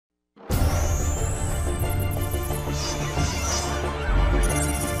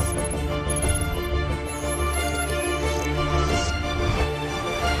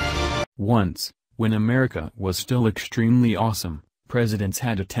Once, when America was still extremely awesome, presidents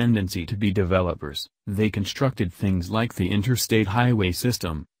had a tendency to be developers. They constructed things like the Interstate Highway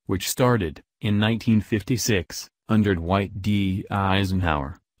System, which started, in 1956, under Dwight D.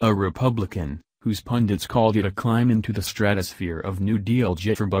 Eisenhower, a Republican, whose pundits called it a climb into the stratosphere of New Deal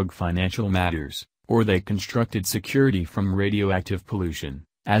jitterbug financial matters, or they constructed security from radioactive pollution,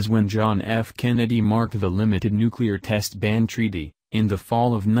 as when John F. Kennedy marked the Limited Nuclear Test Ban Treaty, in the fall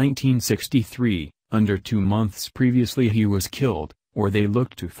of 1963, under 2 months previously he was killed, or they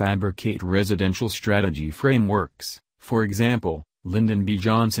looked to fabricate residential strategy frameworks. For example, Lyndon B.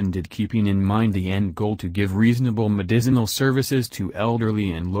 Johnson did, keeping in mind the end goal to give reasonable medicinal services to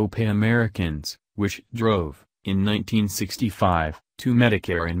elderly and low-pay Americans, which drove, in 1965, to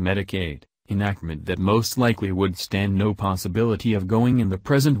Medicare and Medicaid, enactment that most likely would stand no possibility of going in the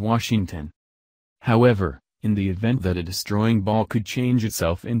present Washington. However, in the event that a destroying ball could change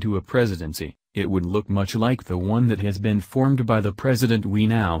itself into a presidency, it would look much like the one that has been formed by the president we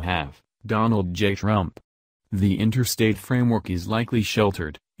now have, Donald J. Trump. The interstate framework is likely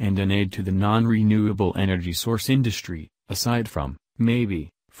sheltered, and an aid to the non-renewable energy source industry, aside from,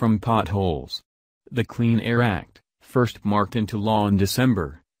 maybe, from potholes. The Clean Air Act, first marked into law in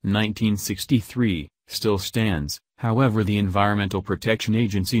December 1963, still stands. However, the Environmental Protection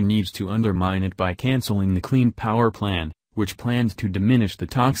Agency needs to undermine it by canceling the Clean Power Plan, which planned to diminish the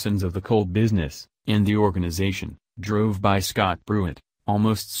toxins of the coal business, and the organization, drove by Scott Pruitt,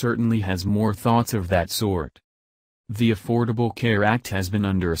 almost certainly has more thoughts of that sort. The Affordable Care Act has been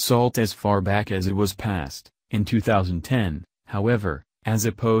under assault as far back as it was passed, in 2010, however, as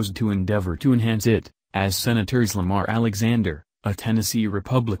opposed to endeavor to enhance it, as Senators Lamar Alexander, a Tennessee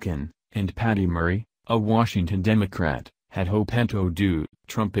Republican, and Patty Murray, a Washington Democrat, had hoped to do.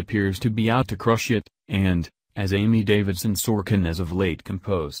 Trump appears to be out to crush it, and, as Amy Davidson Sorkin as of late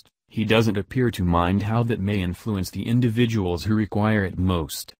composed, he doesn't appear to mind how that may influence the individuals who require it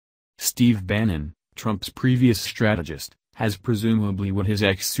most. Steve Bannon, Trump's previous strategist, has presumably what his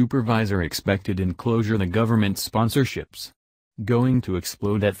ex-supervisor expected in closure: the government sponsorships. Going to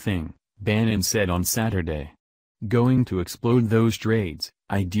explode that thing, Bannon said on Saturday. Going to explode those trades,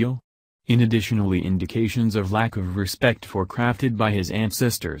 ideal? In additionally indications of lack of respect for crafted by his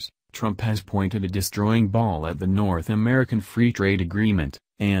ancestors, Trump has pointed a destroying ball at the North American Free Trade Agreement,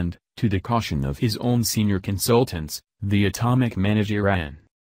 and, to the caution of his own senior consultants, the atomic menace Iran.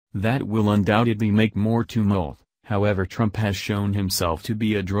 That will undoubtedly make more tumult. However, Trump has shown himself to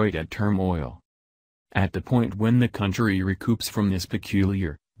be adroit at turmoil. At the point when the country recoups from this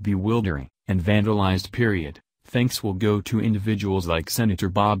peculiar, bewildering, and vandalized period, thanks will go to individuals like Senator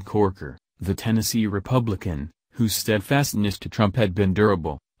Bob Corker, the Tennessee Republican, whose steadfastness to Trump had been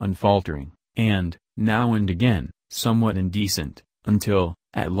durable, unfaltering, and, now and again, somewhat indecent, until,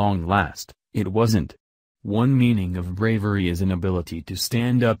 at long last, it wasn't. One meaning of bravery is an ability to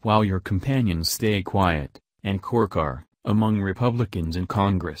stand up while your companions stay quiet, and Corker, among Republicans in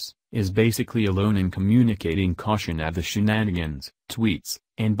Congress, is basically alone in communicating caution at the shenanigans, tweets,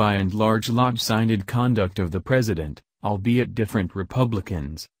 and by and large lopsided conduct of the president, albeit different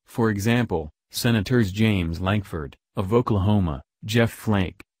Republicans. For example, Senators James Lankford, of Oklahoma, Jeff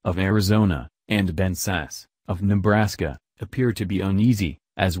Flake, of Arizona, and Ben Sasse, of Nebraska, appear to be uneasy,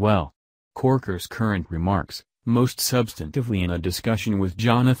 as well. Corker's current remarks, most substantively in a discussion with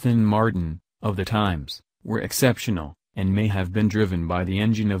Jonathan Martin, of The Times, were exceptional, and may have been driven by the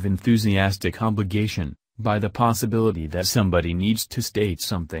engine of enthusiastic obligation, by the possibility that somebody needs to state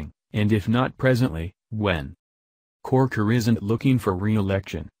something, and if not presently, when. Corker isn't looking for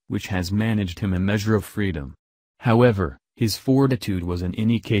re-election, which has managed him a measure of freedom. However, his fortitude was in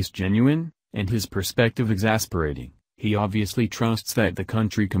any case genuine, and his perspective exasperating. He obviously trusts that the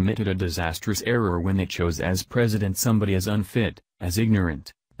country committed a disastrous error when it chose as president somebody as unfit, as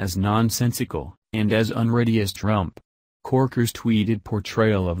ignorant, as nonsensical, and as unready as Trump. Corker's tweeted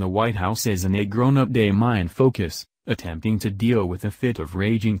portrayal of the White House as an grown-up day mind focus, attempting to deal with a fit of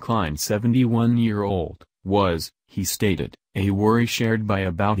rage inclined 71-year-old, was, he stated, a worry shared by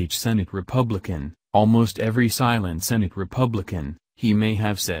about each Senate Republican, almost every silent Senate Republican, he may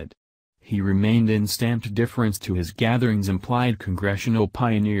have said. He remained in stamped deference to his gatherings implied congressional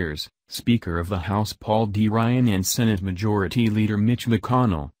pioneers, Speaker of the House Paul D. Ryan and Senate Majority Leader Mitch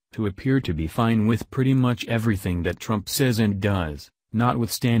McConnell, who appear to be fine with pretty much everything that Trump says and does,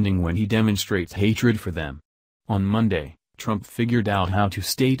 notwithstanding when he demonstrates hatred for them. On Monday, Trump figured out how to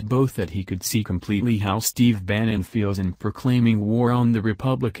state both that he could see completely how Steve Bannon feels in proclaiming war on the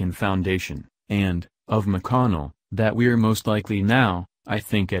Republican Foundation, and, of McConnell, that we're most likely now, I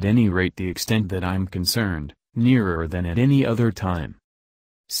think at any rate the extent that I'm concerned, nearer than at any other time.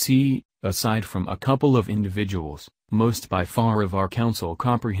 See, Aside from a couple of individuals, most by far of our council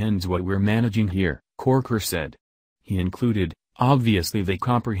comprehends what we're managing here, Corker said. He included, obviously they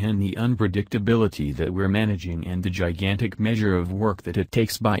comprehend the unpredictability that we're managing and the gigantic measure of work that it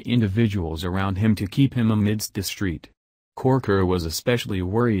takes by individuals around him to keep him amidst the street. Corker was especially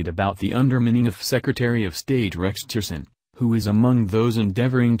worried about the undermining of Secretary of State Rex Tillerson, who is among those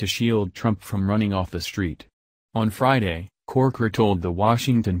endeavoring to shield Trump from running off the street. On Friday, Corker told the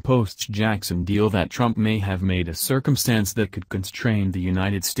Washington Post's Jackson Deal that Trump may have made a circumstance that could constrain the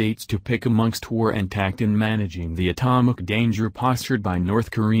United States to pick amongst war and tact in managing the atomic danger postured by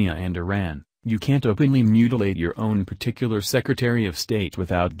North Korea and Iran. You can't openly mutilate your own particular Secretary of State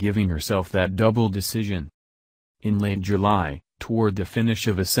without giving yourself that double decision. In late July, toward the finish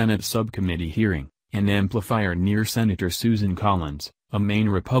of a Senate subcommittee hearing, an amplifier near Senator Susan Collins, a Maine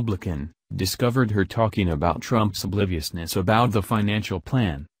Republican, discovered her talking about Trump's obliviousness about the financial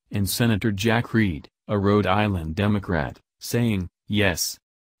plan, and Senator Jack Reed, a Rhode Island Democrat, saying, "Yes.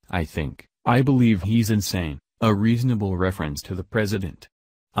 I believe he's insane," a reasonable reference to the president.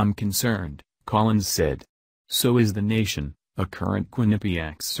 "I'm concerned," Collins said. So is the nation. A current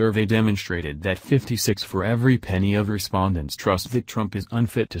Quinnipiac survey demonstrated that 56 for every penny of respondents trust that Trump is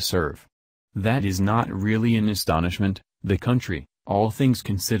unfit to serve. That is not really an astonishment. The country, all things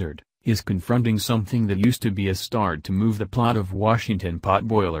considered, is confronting something that used to be a start to move the plot of Washington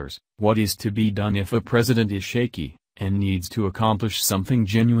potboilers. What is to be done if a president is shaky, and needs to accomplish something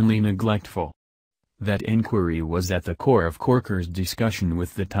genuinely neglectful? That inquiry was at the core of Corker's discussion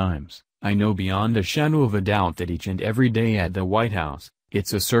with the Times. "I know beyond a shadow of a doubt that each and every day at the White House,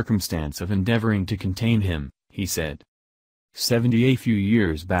 it's a circumstance of endeavoring to contain him," he said. A few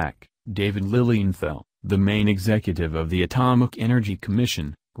years back, David Lilienthal, the main executive of the Atomic Energy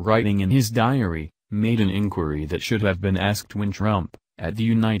Commission, writing in his diary, made an inquiry that should have been asked when Trump, at the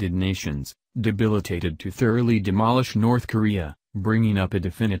United Nations, debilitated to thoroughly demolish North Korea, bringing up a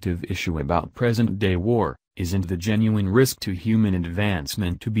definitive issue about present-day war. Isn't the genuine risk to human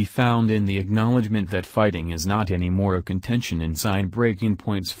advancement to be found in the acknowledgement that fighting is not anymore a contention inside breaking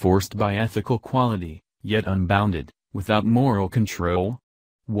points forced by ethical quality, yet unbounded, without moral control?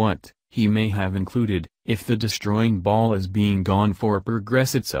 What, he may have included, if the destroying ball is being gone for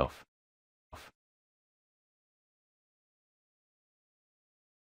progress itself,